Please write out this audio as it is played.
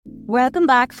Welcome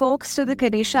back, folks, to the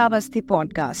Kadesha Avasthi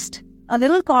podcast, a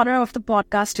little corner of the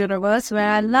podcast universe where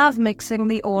I love mixing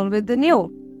the old with the new.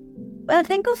 Well,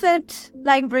 think of it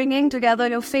like bringing together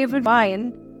your favorite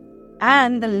wine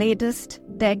and the latest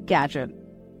tech gadget.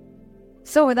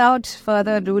 So without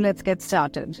further ado, let's get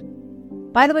started.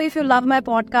 By the way, if you love my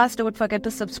podcast, don't forget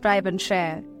to subscribe and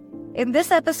share. In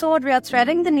this episode, we are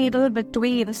threading the needle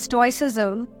between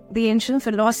Stoicism, the ancient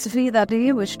philosophy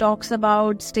which talks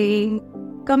about staying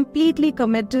completely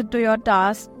committed to your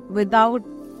task without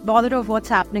bother of what's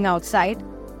happening outside,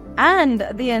 and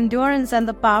the endurance and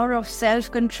the power of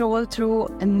self-control through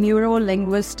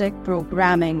neuro-linguistic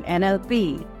programming,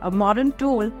 NLP, a modern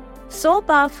tool so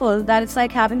powerful that it's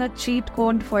like having a cheat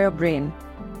code for your brain,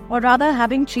 or rather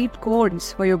having cheat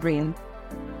codes for your brain.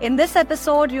 In this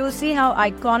episode, you'll see how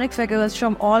iconic figures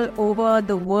from all over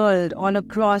the world, all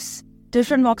across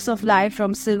different walks of life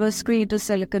from Silver Screen to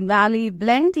Silicon Valley,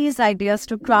 blend these ideas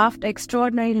to craft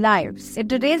extraordinary lives. In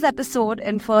today's episode,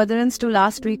 in furtherance to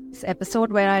last week's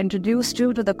episode where I introduced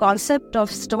you to the concept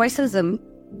of Stoicism,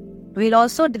 we'll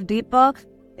also dig deeper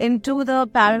into the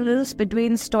parallels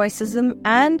between Stoicism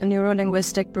and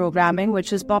neuro-linguistic programming,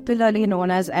 which is popularly known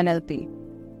as NLP.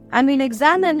 And we'll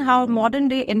examine how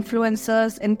modern-day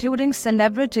influencers, including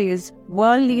celebrities,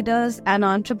 world leaders, and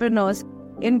entrepreneurs,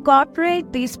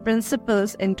 incorporate these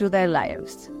principles into their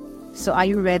lives. So are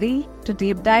you ready to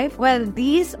deep dive? Well,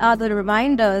 these are the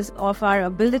reminders of our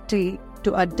ability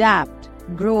to adapt,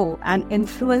 grow, and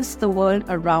influence the world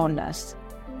around us.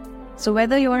 So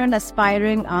whether you're an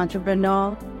aspiring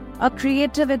entrepreneur, a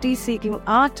creativity-seeking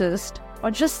artist, or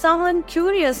just someone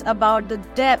curious about the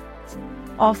depth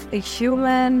of a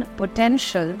human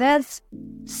potential, there's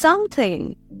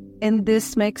something in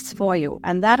this mix for you,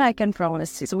 and that I can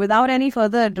promise you. So without any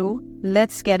further ado,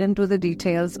 let's get into the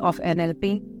details of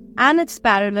NLP and its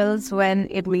parallels when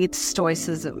it meets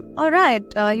Stoicism.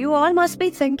 Alright, you all must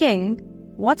be thinking,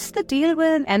 what's the deal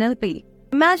with NLP?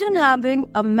 Imagine having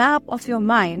a map of your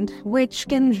mind which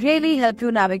can really help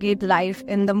you navigate life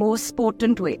in the most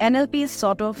potent way. NLP is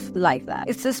sort of like that.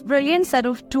 It's this brilliant set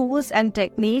of tools and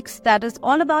techniques that is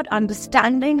all about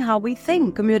understanding how we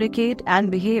think, communicate,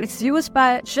 and behave. It's used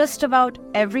by just about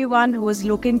everyone who is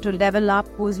looking to level up,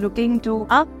 who is looking to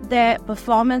up their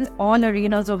performance on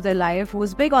arenas of their life, who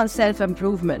is big on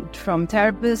self-improvement, from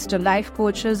therapists to life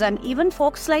coaches, and even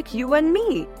folks like you and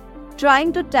me,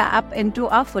 trying to tap into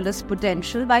our fullest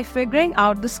potential by figuring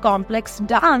out this complex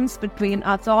dance between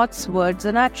our thoughts, words,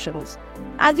 and actions.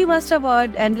 As you must have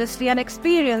heard endlessly and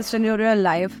experienced in your real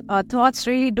life, our thoughts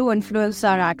really do influence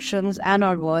our actions and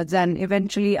our words and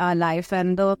eventually our life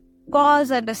and the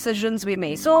calls and decisions we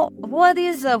make. So who are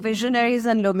these visionaries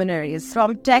and luminaries?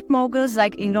 From tech moguls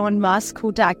like Elon Musk,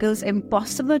 who tackles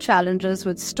impossible challenges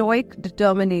with stoic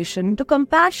determination, to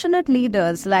compassionate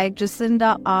leaders like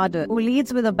Jacinda Ardern, who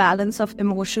leads with a balance of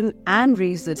emotion and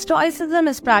reason. Stoicism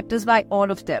is practiced by all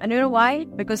of them. And you know why?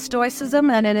 Because Stoicism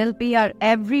and NLP are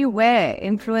everywhere,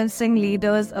 influencing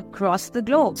leaders across the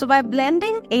globe. So by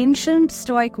blending ancient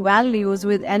Stoic values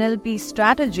with NLP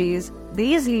strategies,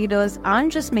 these leaders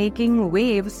aren't just making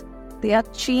waves, they are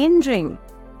changing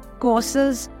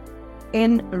courses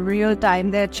in real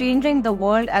time. They're changing the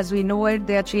world as we know it,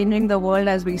 they're changing the world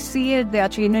as we see it, they are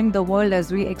changing the world as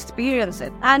we experience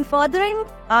it. And furthering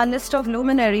our list of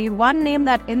luminary, one name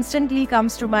that instantly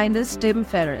comes to mind is Tim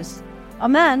Ferriss, a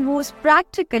man who is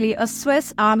practically a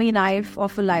Swiss Army knife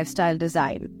of a lifestyle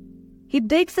design. He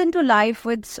digs into life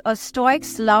with a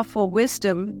Stoic's love for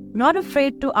wisdom, not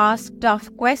afraid to ask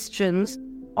tough questions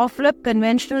or flip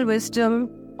conventional wisdom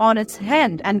on its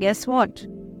head. And guess what?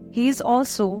 He's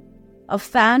also a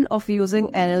fan of using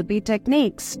NLP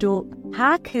techniques to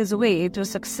hack his way to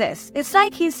success. It's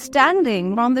like he's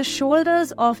standing on the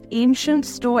shoulders of ancient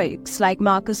Stoics like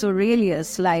Marcus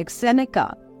Aurelius, like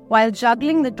Seneca, while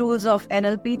juggling the tools of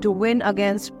NLP to win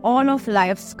against all of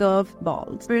life's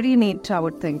curveballs. Pretty neat, I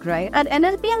would think, right? And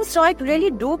NLP and Stoic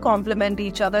really do complement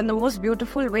each other in the most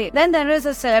beautiful way. Then there is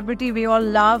a celebrity we all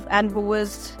love and who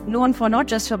is known for not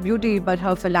just her beauty but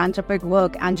her philanthropic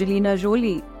work, Angelina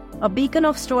Jolie. A beacon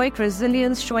of Stoic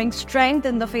resilience, showing strength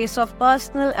in the face of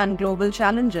personal and global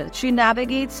challenges. She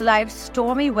navigates life's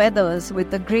stormy weathers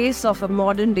with the grace of a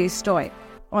modern-day Stoic.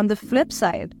 On the flip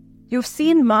side, you've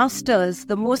seen masters,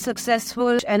 the most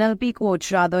successful NLP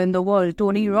coach in the world,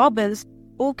 Tony Robbins,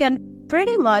 who can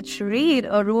pretty much read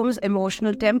a room's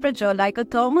emotional temperature like a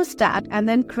thermostat and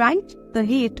then crank the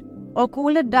heat or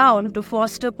cool it down to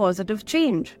foster positive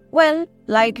change. Well,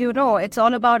 like it's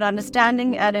all about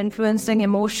understanding and influencing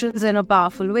emotions in a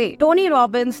powerful way. Tony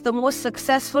Robbins, the most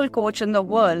successful coach in the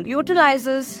world,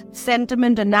 utilizes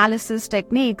sentiment analysis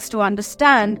techniques to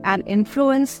understand and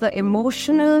influence the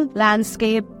emotional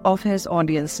landscape of his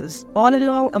audiences, all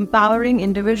along empowering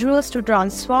individuals to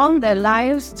transform their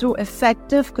lives through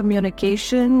effective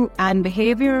communication and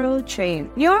behavioral change.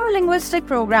 Neuro-linguistic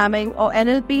programming, or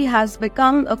NLP, has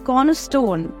become a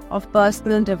cornerstone of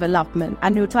personal development,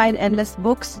 and you'll find endless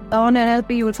books on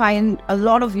NLP, you'll find a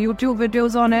lot of YouTube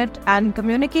videos on it, and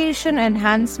communication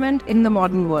enhancement in the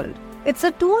modern world. It's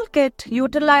a toolkit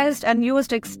utilized and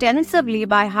used extensively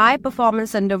by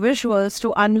high-performance individuals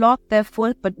to unlock their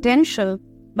full potential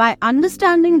by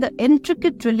understanding the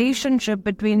intricate relationship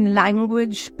between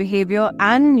language, behavior,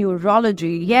 and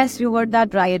neurology. Yes, you heard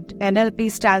that right. NLP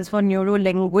stands for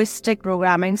Neuro-Linguistic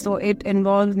Programming, so it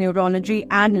involves neurology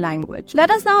and language.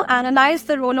 Let us now analyze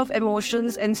the role of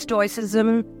emotions in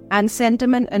Stoicism and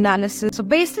sentiment analysis. So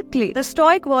basically, the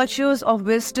Stoic virtues of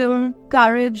wisdom,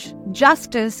 courage,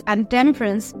 justice, and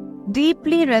temperance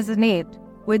deeply resonate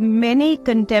with many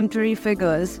contemporary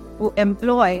figures who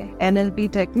employ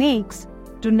NLP techniques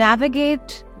to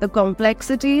navigate the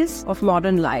complexities of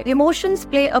modern life. Emotions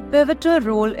play a pivotal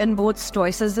role in both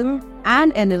Stoicism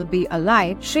and NLP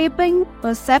alike, shaping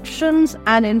perceptions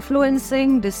and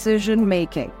influencing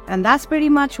decision-making. And that's pretty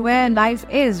much where life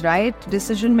is, right?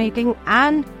 Decision-making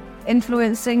and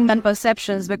influencing and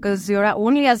perceptions, because you're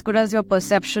only as good as your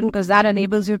perception, because that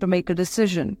enables you to make a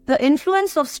decision. The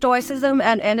influence of Stoicism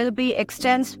and NLP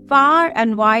extends far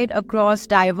and wide across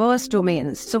diverse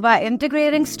domains. So by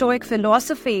integrating Stoic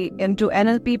philosophy into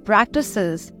NLP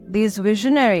practices, these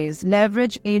visionaries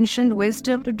leverage ancient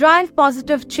wisdom to drive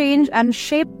positive change and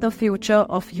shape the future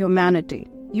of humanity.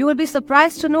 You will be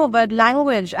surprised to know, but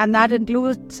language, and that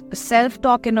includes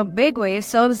self-talk in a big way,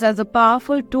 serves as a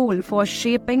powerful tool for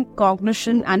shaping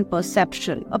cognition and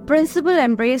perception, a principle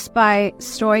embraced by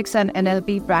Stoics and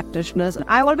NLP practitioners.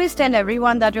 I always tell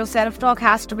everyone that your self-talk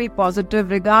has to be positive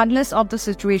regardless of the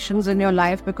situations in your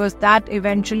life, because that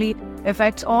eventually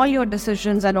affects all your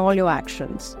decisions and all your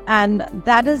actions. And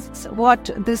that is what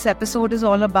this episode is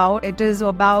all about. It is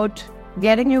about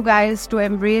getting you guys to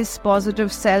embrace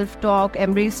positive self-talk,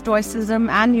 embrace Stoicism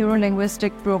and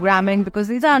Neuro-Linguistic Programming, because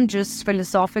these aren't just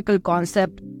philosophical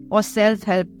concepts or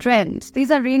self-help trends.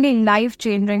 These are really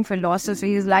life-changing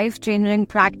philosophies, life-changing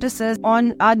practices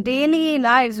on our daily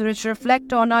lives, which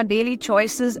reflect on our daily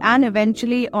choices and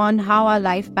eventually on how our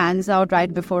life pans out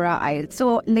right before our eyes.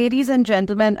 So, ladies and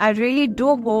gentlemen, I really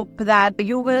do hope that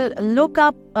you will look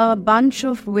up a bunch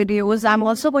of videos. I'm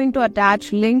also going to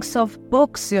attach links of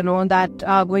books, that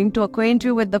are going to acquaint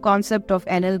you with the concept of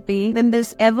NLP. In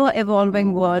this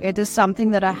ever-evolving world, it is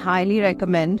something that I highly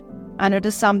recommend. And it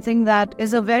is something that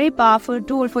is a very powerful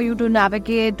tool for you to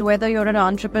navigate, whether you're an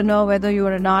entrepreneur, whether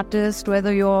you're an artist,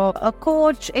 whether you're a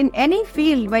coach, in any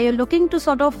field where you're looking to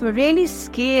sort of really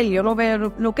scale, where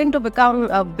you're looking to become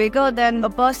bigger than a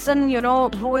person,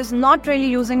 who is not really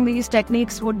using these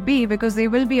techniques would be, because they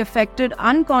will be affected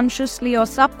unconsciously or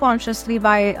subconsciously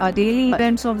by daily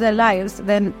events of their lives.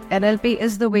 Then NLP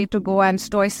is the way to go, and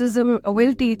Stoicism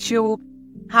will teach you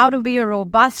how to be a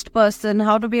robust person,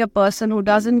 how to be a person who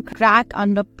doesn't crack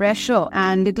under pressure,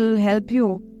 and it'll help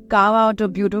you carve out a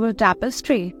beautiful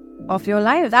tapestry of your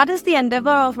life. That is the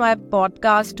endeavor of my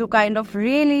podcast, to kind of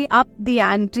really up the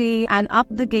ante and up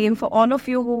the game for all of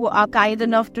you who are kind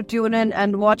enough to tune in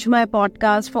and watch my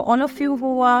podcast, for all of you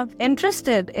who are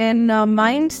interested in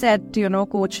mindset,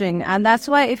 coaching. And that's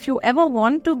why if you ever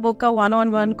want to book a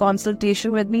one-on-one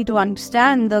consultation with me to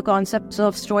understand the concepts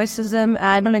of Stoicism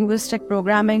and linguistic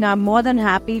programming, I'm more than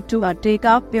happy to take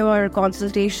up your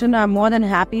consultation. I'm more than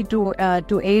happy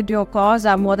to aid your cause.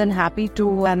 I'm more than happy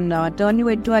to turn you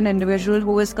into an individual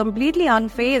who is completely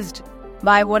unfazed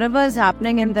by whatever is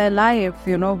happening in their life,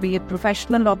 be it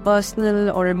professional or personal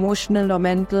or emotional or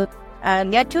mental,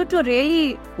 and get you to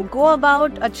really go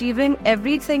about achieving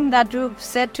everything that you've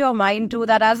set your mind to,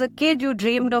 that as a kid you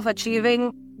dreamed of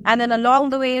achieving, and then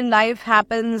along the way life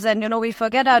happens, and we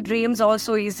forget our dreams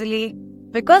also easily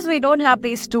because we don't have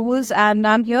these tools. And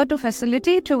I'm here to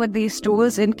facilitate you with these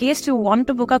tools. In case you want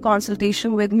to book a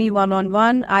consultation with me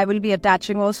one-on-one, I will be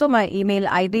attaching also my email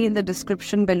ID in the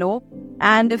description below.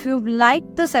 And if you've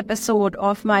liked this episode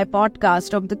of my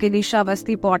podcast, of the Kinisha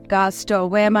Avasthi podcast,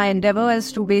 where my endeavor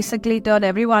is to basically turn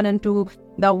everyone into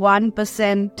the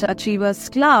 1% Achievers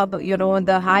Club,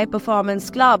 the high performance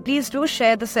club, please do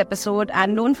share this episode,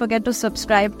 and don't forget to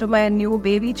subscribe to my new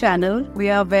baby channel.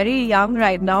 We are very young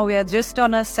right now. We are just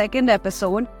on our second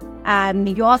episode.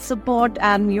 and your support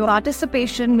and your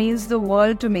participation means the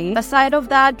world to me. Aside of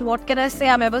that, what can I say?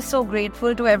 I'm ever so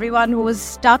grateful to everyone who was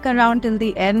stuck around till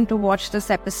the end to watch this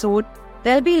episode.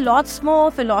 There'll be lots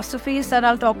more philosophies that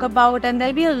I'll talk about, and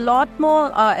there'll be a lot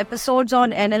more episodes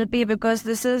on NLP, because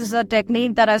this is a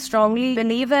technique that I strongly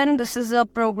believe in. This is a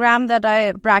program that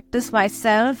I practice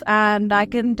myself, and I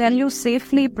can tell you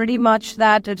safely pretty much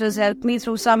that it has helped me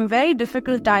through some very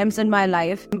difficult times in my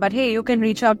life. But hey, you can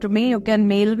reach out to me, you can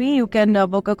mail me, you can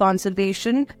book a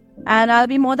consultation, and I'll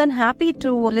be more than happy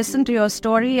to listen to your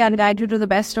story and guide you to the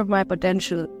best of my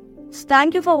potential.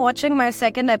 Thank you for watching my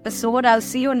second episode. I'll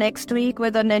see you next week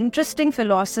with an interesting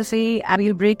philosophy, and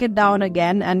we'll break it down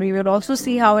again, and we will also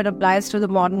see how it applies to the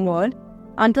modern world.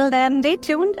 Until then, stay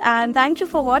tuned, and thank you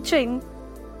for watching.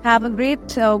 Have a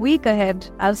great week ahead.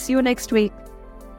 I'll see you next week.